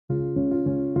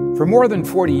For more than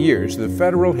 40 years, the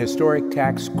Federal Historic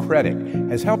Tax Credit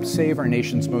has helped save our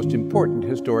nation's most important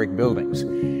historic buildings.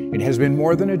 It has been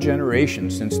more than a generation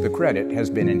since the credit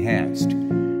has been enhanced.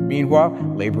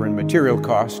 Meanwhile, labor and material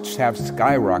costs have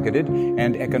skyrocketed,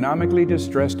 and economically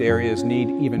distressed areas need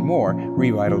even more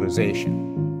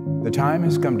revitalization. The time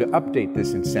has come to update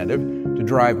this incentive to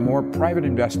drive more private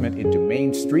investment into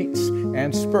main streets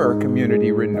and spur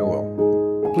community renewal.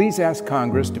 Please ask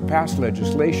Congress to pass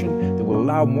legislation that will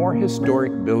allow more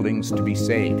historic buildings to be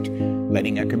saved,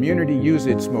 letting a community use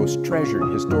its most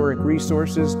treasured historic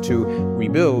resources to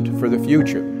rebuild for the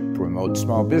future, promote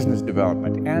small business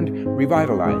development, and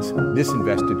revitalize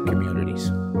disinvested communities.